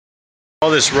All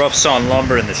this rough sawn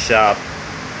lumber in the shop.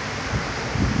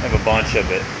 I have a bunch of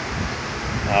it.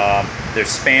 There's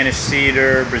Spanish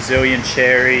cedar, Brazilian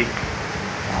cherry,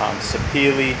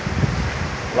 sapele.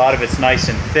 A lot of it's nice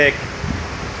and thick,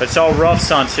 but it's all rough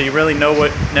sawn, so you really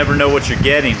never know what you're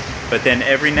getting. But then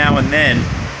every now and then,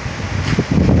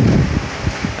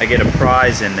 I get a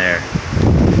prize in there.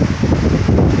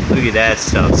 Look at that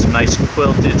stuff, some nice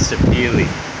quilted sapele.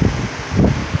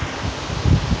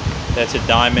 That's a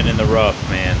diamond in the rough,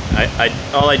 man.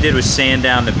 All I did was sand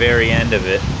down the very end of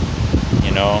it,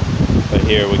 you know. But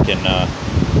here we can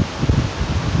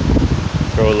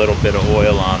throw a little bit of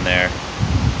oil on there.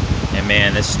 And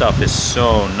man, this stuff is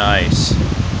so nice.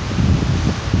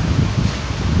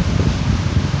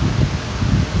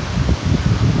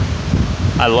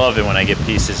 I love it when I get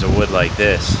pieces of wood like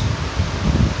this.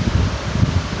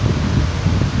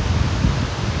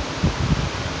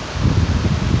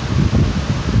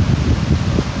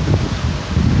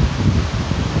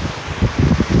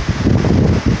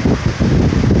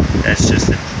 That's just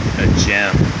a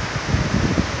gem.